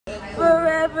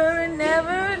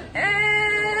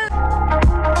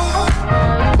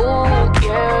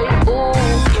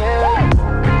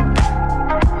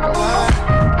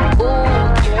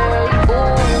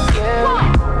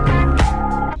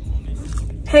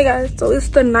Hey guys, so it's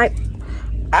the night.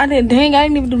 I didn't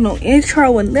even do no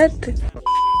intro or nothing.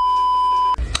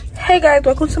 Hey guys,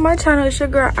 welcome to my channel. It's your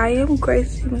girl, I am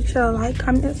Gracie. Make sure to like,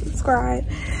 comment, and subscribe.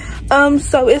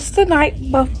 So it's the night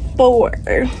before,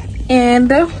 and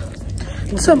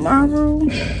tomorrow,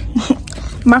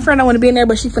 my friend don't want to be in there,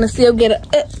 but she finna still get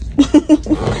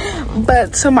it.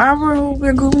 But tomorrow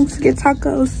we're going to get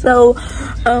tacos. So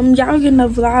y'all getting a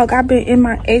vlog. I've been in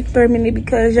my 8th for a minute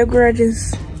because your girl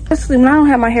just, honestly, when I don't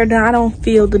have my hair done, I don't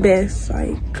feel the best.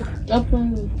 Like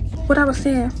what I was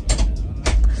saying.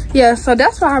 Yeah, so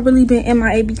that's why I really been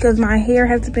MIA, because my hair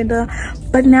hasn't been done.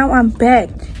 But now I'm back,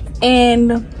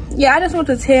 and yeah, I just want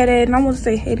to tell that, and I want to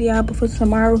say hey to y'all before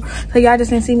tomorrow, so y'all just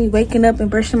didn't see me waking up and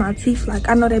brushing my teeth. Like,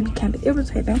 I know that'd be kind of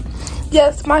irritating.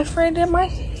 Yes, my friend did my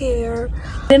hair.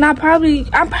 Then I'm probably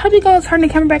gonna turn the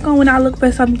camera back on when I look for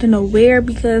something to wear,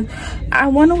 because I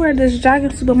want to wear this jogging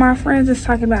suit, but my friends is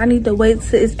talking about I need to wait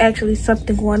till it's actually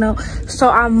something going on. So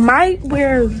I might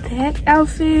wear that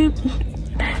outfit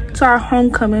to our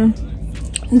homecoming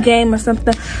game or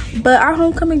something. But our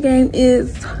homecoming game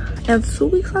is in 2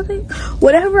 weeks, I think.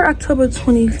 Whatever October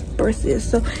 21st is.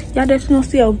 So y'all definitely gonna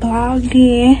see a vlog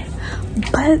then.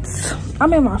 But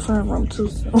I'm in my friend room too,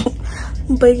 so.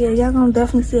 But yeah, y'all gonna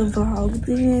definitely see a vlog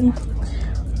then.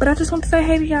 But I just want to say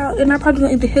hey to y'all, and I'm probably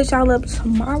gonna either hit y'all up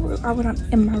tomorrow or when I'm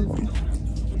in my room.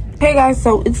 Hey guys,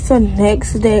 so it's the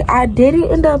next day. I didn't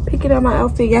end up picking up my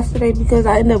outfit yesterday because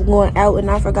I ended up going out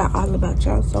and I forgot all about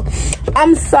y'all, so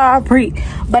I'm sorry.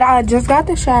 But I just got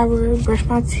the shower, brushed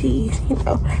my teeth, you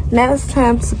know. Now it's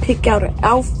time to pick out an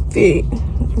outfit.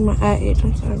 My eye itch,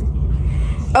 I'm sorry.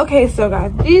 Okay, so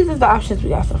guys, these are the options we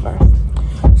got so far.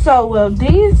 So, well,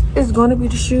 these is going to be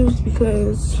the shoes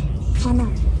because why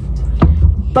not?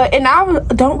 But, and I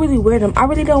don't really wear them. I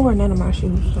really don't wear none of my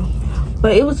shoes, so.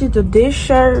 But it was either this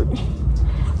shirt.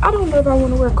 I don't know if I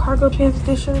want to wear cargo pants with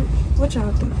this shirt. What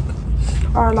y'all think?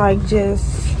 Or like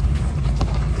just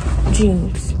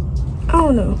jeans. I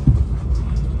don't know.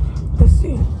 Let's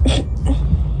see.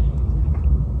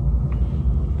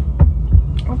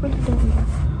 I really don't know.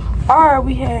 Or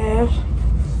we have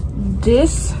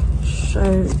this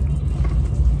shirt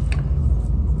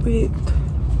with,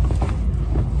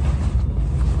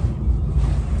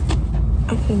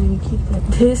 I can't even keep that.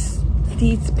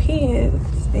 These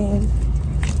pants and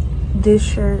this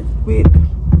shirt with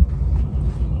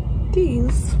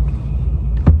these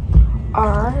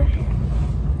are,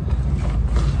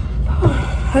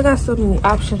 I got so many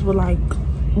options with like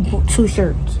 2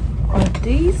 shirts. Or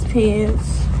these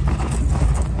pants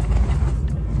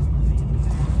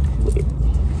with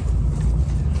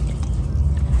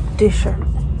this shirt.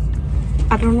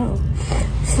 I don't know.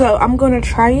 So I'm gonna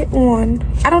try it on.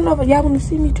 I don't know if y'all wanna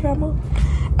see me try them on.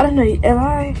 I don't know if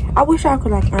I wish I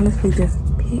could like honestly just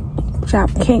pick, which I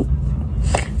can't.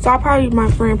 So my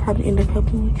friend probably end up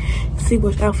helping me see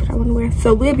which outfit I want to wear.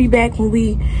 So we'll be back when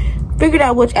we figured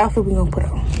out which outfit we're gonna put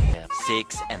on.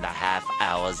 6.5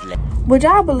 hours later. Would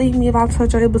y'all believe me if I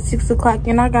told y'all it was 6 o'clock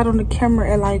and I got on the camera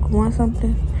at like 1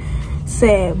 something?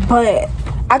 Sad, but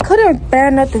I couldn't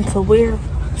find nothing to wear.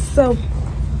 So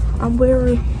I'm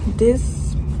wearing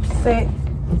this set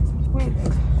with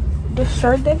the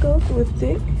shirt that goes with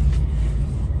it,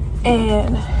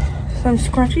 and some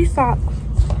scrunchy socks,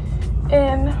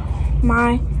 and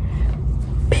my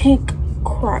pink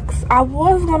Crocs. I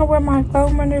was gonna wear my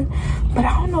foam runners, but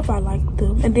I don't know if I like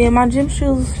them. And then my gym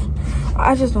shoes,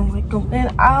 I just don't like them.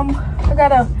 And I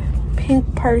got a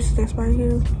pink purse that's right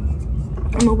here.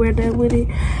 I'm gonna wear that with it,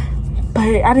 but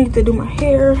I need to do my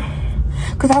hair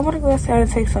because I want to go outside and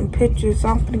take some pictures. So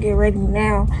I'm gonna get ready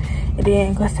now and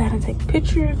then go outside and take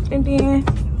pictures, and then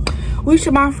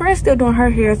my friend's still doing her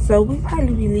hair, so we'll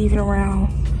probably be leaving around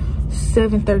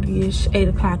 7:30ish, 8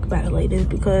 o'clock by the latest,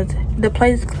 because the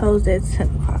place closed at 10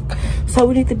 o'clock. So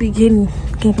we need to be getting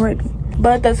ready.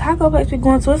 But the taco place we're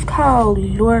going to is called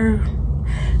Los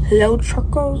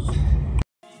Churros.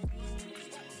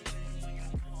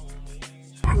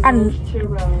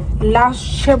 Los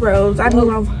Churros. I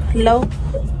know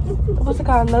what's it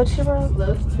called? Los Churros?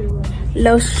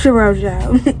 Los Churros,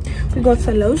 y'all. We go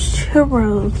to Los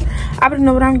Churros. I don't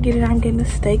know what I'm getting. I'm getting a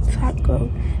steak taco.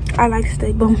 I like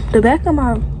steak, but the back of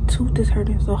my tooth is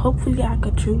hurting, so hopefully I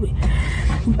could chew it.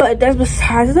 But that's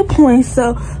besides the point.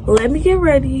 So let me get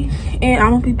ready, and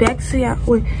I'm gonna be back to y'all.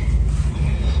 Wait,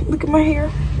 look at my hair.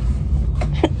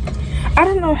 I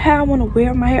don't know how I want to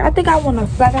wear my hair. I think I want to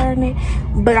flat iron it,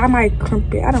 but I might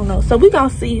crimp it. I don't know. So we gonna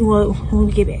see when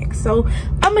we get back. So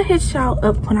I'm gonna hit y'all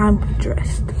up when I'm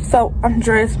dressed. So I'm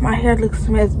dressed. My hair looks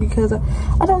a mess because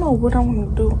I don't know what I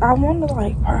want to do. I want to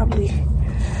like probably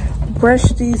brush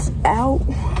these out.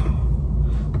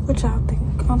 What y'all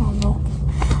think? don't know.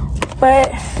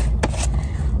 But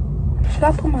should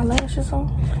I put my lashes on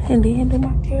and then do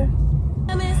my hair?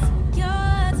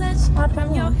 I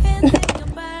don't know.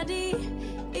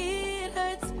 It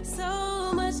hurts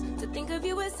so much to think of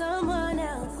you as someone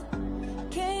else.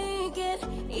 Can't get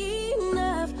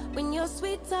enough when you're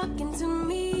sweet talking to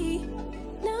me.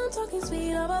 Now I'm talking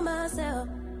sweet all by myself.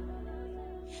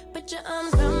 Put your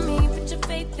arms around me, put your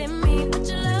faith in me, put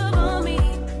your love on me.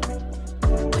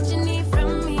 What you need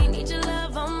from me, need your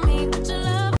love on me, put your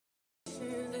love.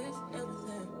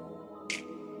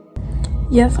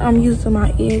 Yes, I'm using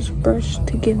my edge brush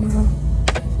to get my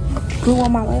glue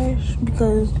on my lash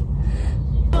because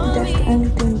that's the only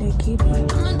thing that gives me.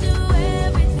 I'ma do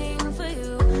everything for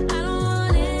you. I don't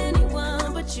want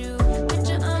anyone but you. Put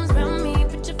your arms around me,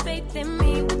 put your faith in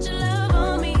me, put your love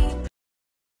on me.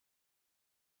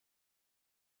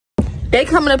 They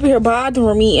coming up here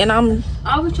bothering me and I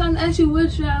was trying to ask you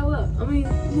which I was. I mean,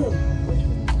 look.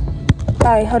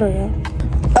 Alright, hold on,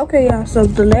 y'all. Okay, y'all, so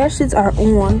the lashes are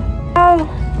on.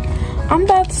 I'm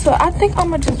about to, I think I'm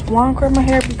gonna just wand curl my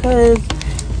hair because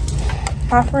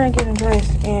my friend getting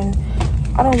dressed and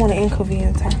I don't want to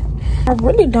inconvenience her. I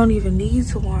really don't even need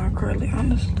to wand curl it,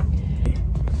 honestly.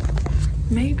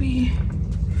 Maybe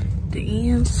the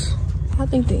ends, I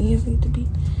think the ends need to be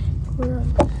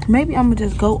curled. Maybe I'm gonna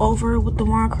just go over it with the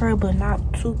wand curl, but not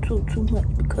too much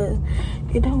because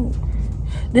it don't,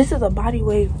 this is a body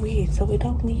wave wig, so it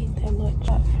don't need that much.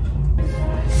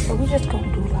 So we just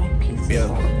gonna do like pieces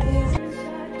like this.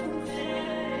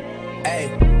 Hey,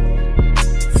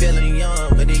 feeling young,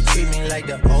 but they treat me like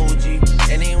the OG.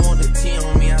 And they want the T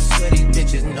on me, I swear these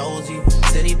bitches nosy.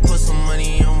 Said he put some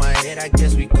money on my head, I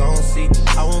guess we gon' see.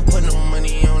 I won't put no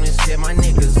money on his head, my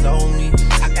niggas owe me.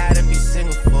 I gotta be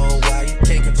single for a while, you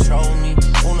can't control me.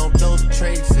 Uno those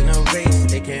traits in a race,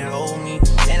 they can't hold me.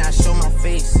 And I show my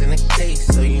face in a case,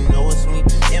 so you know it's me.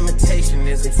 Imitation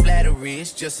isn't flattery,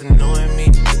 it's just annoying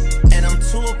me. And I'm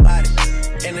too about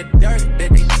it. And the dirt that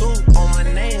they threw on my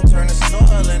name turned to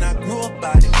soil and I grew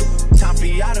about it. Time for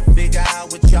y'all to figure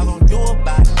out what y'all gon' do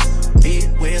about it. Big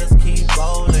wheels keep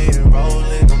rolling and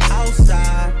rolling. I'm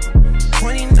outside,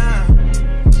 29,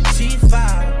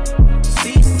 G5,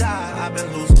 seaside. I've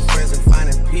been losing friends and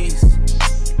finding peace.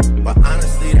 But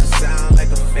honestly, that sounds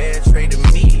like a fair trade to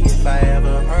me. If I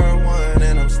ever heard one,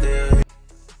 and I'm still here.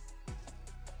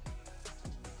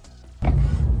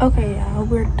 Okay, y'all,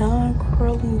 we're done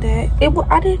curling that.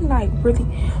 I didn't like really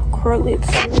curl it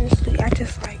seriously. I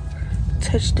just like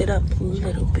touched it up a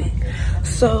little bit.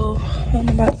 So I'm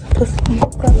about to put some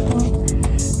makeup on.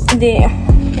 And then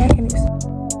y'all can just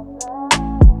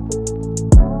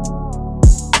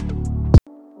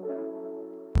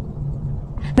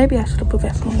maybe I should have put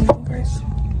Vaseline on first.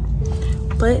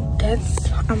 But that's,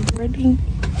 I'm ready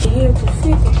here to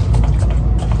fit.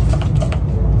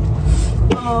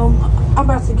 I'm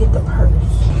about to get the purse.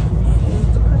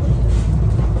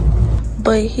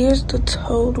 But here's the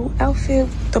total outfit: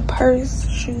 the purse,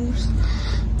 shoes,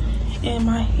 and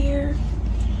my hair.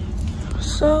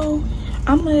 So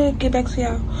I'm gonna get back to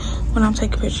y'all when I'm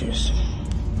taking pictures.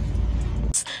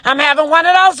 I'm having one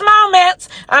of those moments.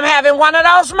 I'm having one of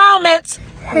those moments.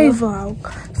 Hey vlog.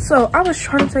 So I was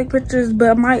trying to take pictures,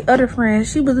 but my other friend,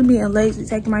 she was being lazy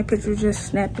taking my pictures, just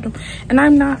snapping them, and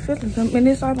I'm not feeling them. And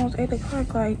it's almost 8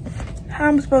 o'clock. Like, how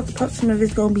am I supposed to post them if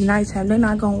it's gonna be nighttime? They're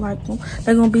not gonna like them.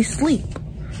 They're gonna be asleep.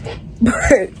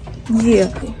 But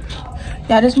yeah,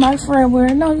 that is my friend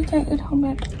wearing. No, you can't. It don't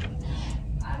matter.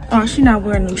 Oh, she not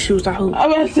wearing new shoes. I hope.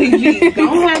 I'm about to say,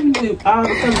 don't have me.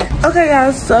 Okay,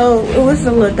 guys. So it was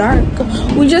a little dark.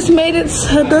 We just made it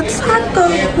to the taco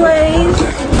place.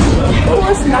 Oh,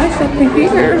 it's nice up in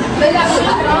here.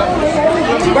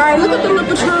 Right, look at the little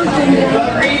Patron thing.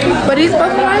 But these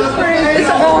both my friends. It's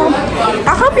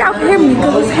I hope y'all can hear me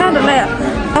because it's kind of loud.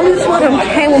 Only two of them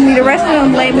came with me. The rest of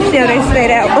them lame as hell. They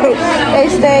stayed out. They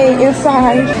stayed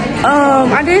inside.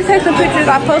 I did take some pictures.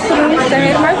 I posted them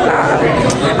in my vlog.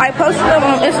 I posted them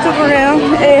on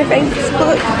Instagram and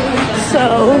Facebook.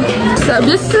 So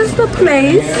this is the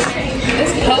place.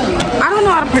 It's cold. I don't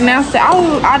know how to pronounce it.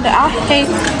 I hate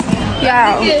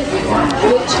y'all.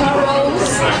 With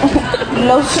churros.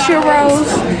 Los churros.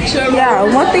 Yeah,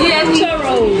 one thing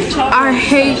Churros. I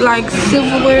hate like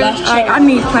silverware. Like I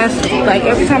need plastic. Like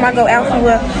every time I go out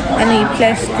somewhere, I need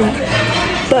plastic.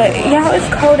 But y'all, it's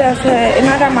cold outside and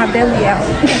I got my belly out.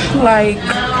 Like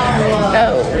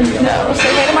no. Say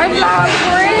hey to my vlog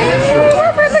friend.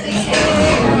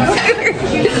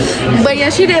 But yeah,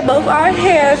 she She did both our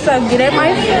hair, so get at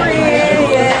my friend.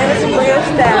 Yes, real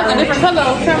style. A different color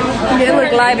on camera. They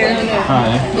look lighter.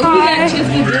 Hi. We got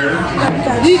Chisky Bill.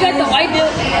 You got the white bill?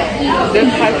 That's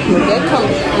high school. That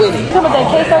comes with it. Come with that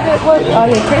queso dip? Oh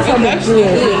yeah, queso dip good.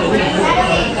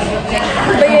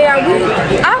 But yeah,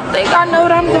 I think I know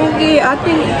what I'm gonna get. I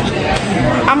think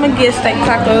I'm gonna get steak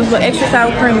tacos with extra sour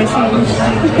cream and cheese.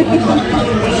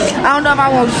 I don't know if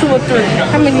I want 2 or 3.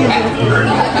 How many you get?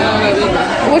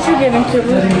 What you getting,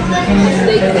 Kibble?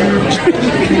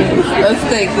 A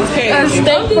steak. A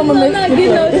steak from a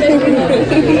Mexican.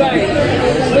 Right.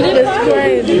 But It's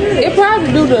crazy. It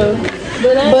probably do though.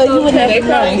 But you would never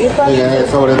know. Yeah,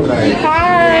 so that's right.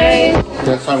 Hi.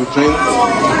 That's some drinks.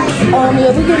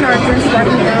 Yeah, we getting our drinks right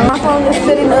now. My phone is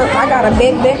sitting up. I got a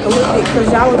back a little bit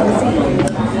because y'all wouldn't see it.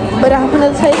 But I'm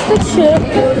gonna taste the chip.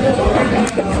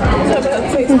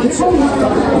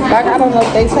 Like, I don't know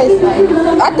if they taste like.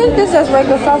 I think this is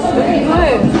regular sausage.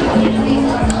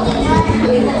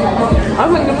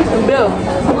 I'm gonna give me some bill.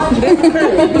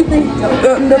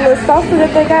 The little sausage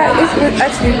that they got, it's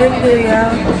actually really good,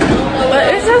 y'all. But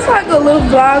it's just like a little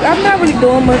vlog. I'm not really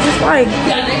doing much. It's like,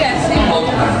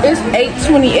 it's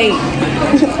 8:28.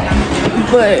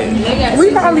 But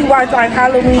we probably watch like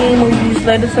Halloween movies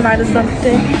later tonight or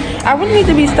something. I really need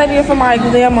to be studying for my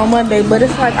exam on Monday, but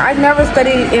it's like I never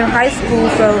studied in high school,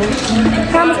 so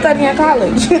I'm studying in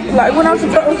college. Like what I'm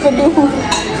supposed to do.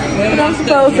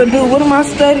 What am I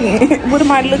studying? What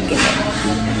am I looking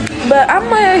at? But I'm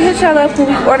gonna hit y'all up when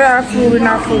we order our food and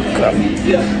our food come.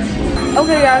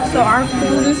 Okay, y'all, so our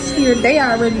food is here. They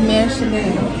already mashed it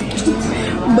in.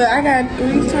 But I got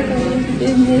 3 tacos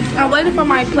business. I'm waiting for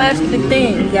my plastic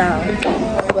thing, y'all.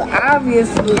 But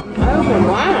obviously,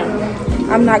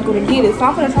 I'm not gonna get it. So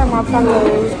I'm gonna try my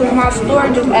tacos because my store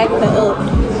just acting up.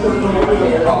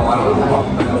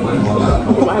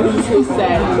 Why is you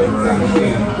sad?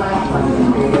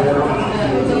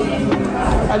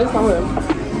 I just want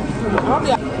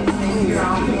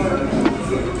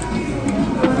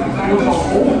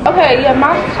Okay, yeah,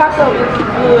 my taco is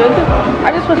good. I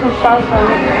just put some sauce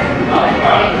on it.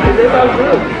 They so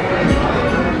good.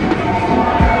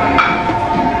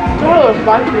 Oh, it's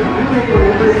spicy.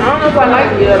 I don't know if I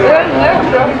like it.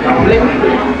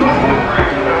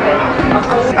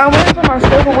 I'm waiting for my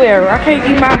silverware. I can't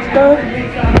eat my stuff.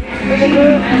 Is it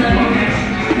good?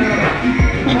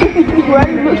 Why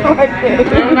you look like that? I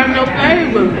don't got no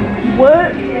flavor. What?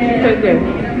 Take that.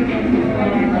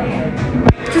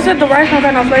 She said the rice don't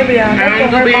got no flavor, y'all. That's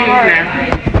gonna hurt my heart.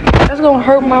 That's gonna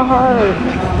hurt my heart.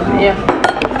 Yeah.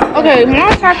 Okay,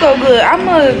 my taco good. I'm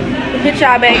gonna hit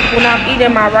y'all back when I'm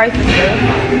eating my rice and stuff.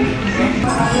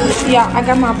 Yeah, I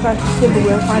got my plastic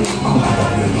silverware finally.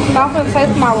 So I'm gonna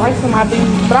taste my rice and my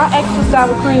beans, but I extra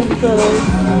sour cream because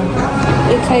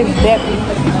it tastes better.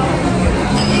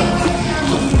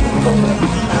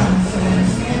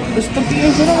 It's the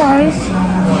beans and the rice.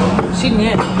 She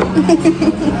net.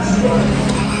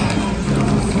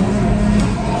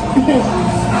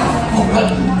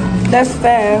 That's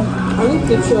fair. I need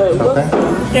to try.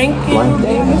 Thank you.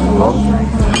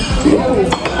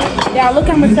 Yeah, look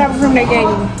how much sour cream they gave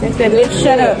me. They said, bitch,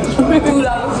 shut up.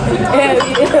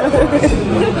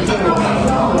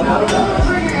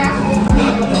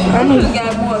 I know you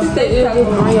got more steak on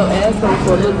your ass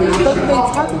for a little bit. Look at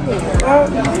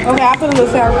Okay, I put a little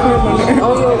sour cream in there.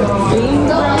 on your beans,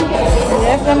 bro.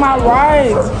 That's in my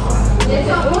rice.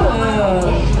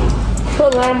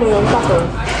 Put lime on your taco.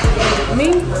 Me?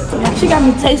 She got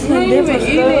me tasting different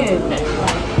stuff.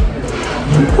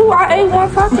 Who I ate one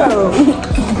taco.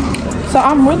 So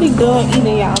I'm really done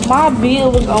eating, y'all. My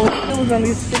bill was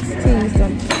only 16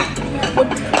 something. What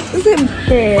is it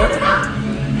bad?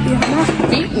 Yeah, my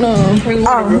feet numb.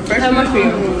 How much for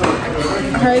you?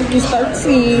 Hers was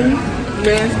 13.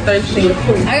 Man's 13.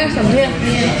 I got some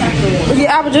tacos.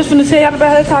 Yeah, I was just gonna tell y'all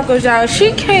about her tacos, y'all.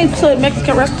 She came to a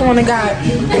Mexican restaurant and got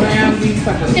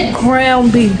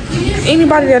ground beef.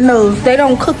 Anybody that knows, they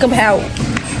don't cook them how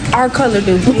our color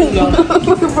do.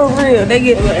 For real,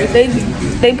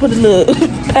 they put a little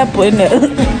pepper in there.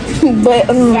 But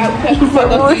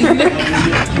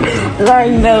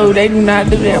like no, they do not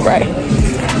do that right.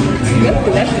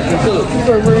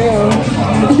 For real.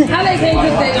 How they can't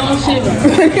cook their own shit?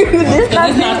 It's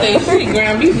not their shit.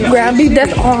 Ground beef. Ground beef,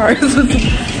 that's ours.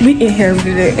 We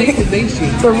inherited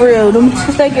it. For real, them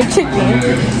steak and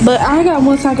chicken. But I got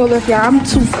one taco left, y'all. I'm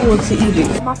too full to eat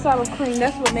it. My sour cream,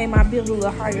 that's what made my bill a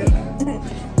little higher.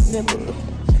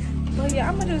 But yeah,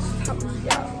 I'm gonna just talk to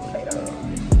y'all later.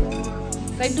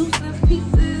 They do 6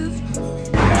 pieces.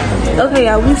 Okay,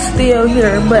 y'all, we still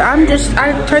here, but I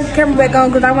turned the camera back on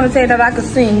because I want to say that I could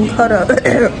sing. Hold up.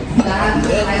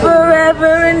 Forever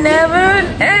and ever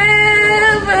and ever.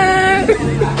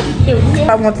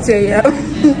 I want to tell y'all.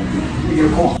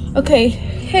 Okay,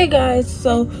 hey guys,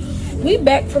 so we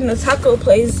back from the taco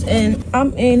place and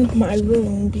I'm in my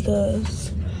room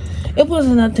because it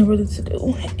wasn't nothing really to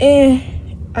do. And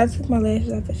I took my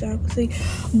lashes off, as y'all can see,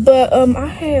 but I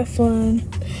had fun.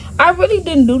 I really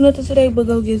didn't do nothing today but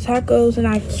go get tacos, and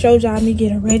I showed y'all me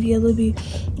getting ready a little bit,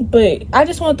 but I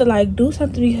just wanted to like do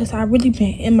something because I really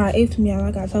been in my y'all.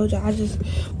 Like I told y'all, I just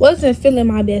wasn't feeling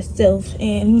my best self.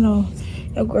 And you know,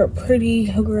 that girl pretty,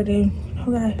 her girl done,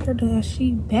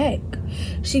 she back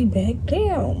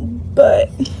down. But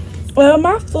well,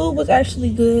 my food was actually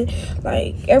good.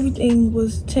 Like everything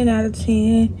was 10 out of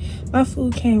 10. My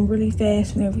food came really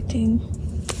fast and everything.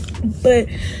 But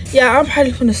yeah, I'm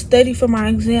probably gonna study for my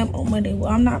exam on Monday.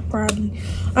 Well, I'm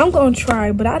gonna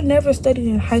try, but I never studied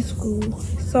in high school,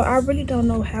 so I really don't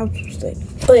know how to study.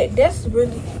 But that's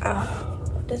really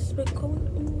that's been going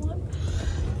on.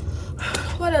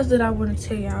 What else did I want to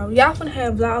tell y'all? Y'all gonna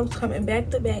have vlogs coming back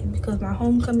to back because my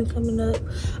homecoming coming up.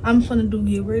 I'm gonna do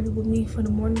get ready with me for the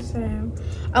morning time.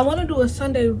 I want to do a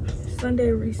Sunday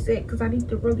reset because I need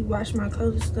to really wash my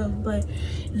clothes and stuff. But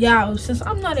y'all, since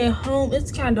I'm not at home,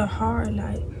 it's kind of hard.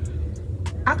 Like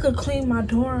I could clean my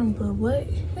dorm, but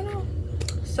what, you know?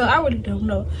 So I really don't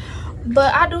know.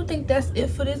 But I do think that's it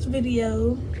for this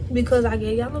video because I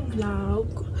gave y'all a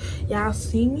vlog. Y'all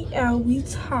see me out, we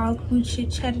talked, we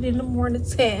chit-chatted in the morning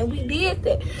time. We did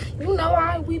that. You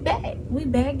know, we back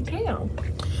down.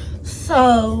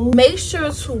 So make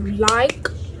sure to like,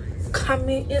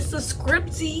 comment, and subscribe.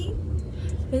 Is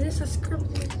it subscribe?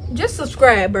 Just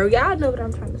subscribe, bro. Y'all know what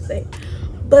I'm trying to say.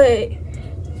 But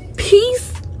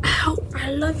peace out.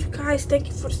 I love you guys. Thank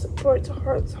you for the support.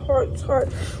 Hearts.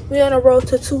 We on a road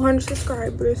to 200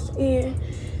 subscribers. And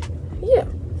yeah.